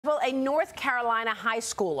a North Carolina high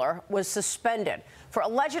schooler was suspended for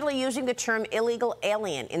allegedly using the term illegal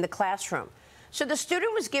alien in the classroom. So the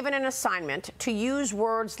student was given an assignment to use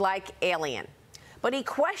words like alien, but he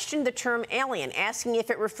questioned the term alien, asking if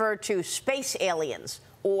it referred to space aliens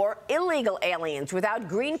or illegal aliens without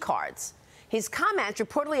green cards. His comments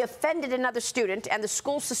reportedly offended another student, and the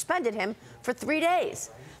school suspended him for 3 days.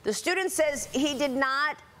 The student says he did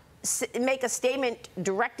not make a statement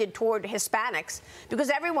directed toward Hispanics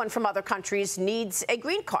because everyone from other countries needs a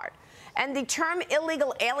green card. And the term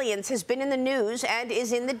illegal aliens has been in the news and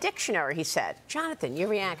is in the dictionary, he said. Jonathan, your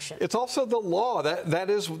reaction? It's also the law. That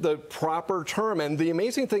is the proper term. And the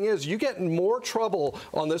amazing thing is you get more trouble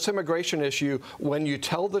on this immigration issue when you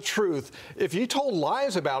tell the truth. If he told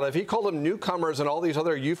lies about it, if he called them newcomers and all these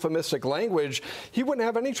other euphemistic language, he wouldn't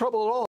have any trouble at all.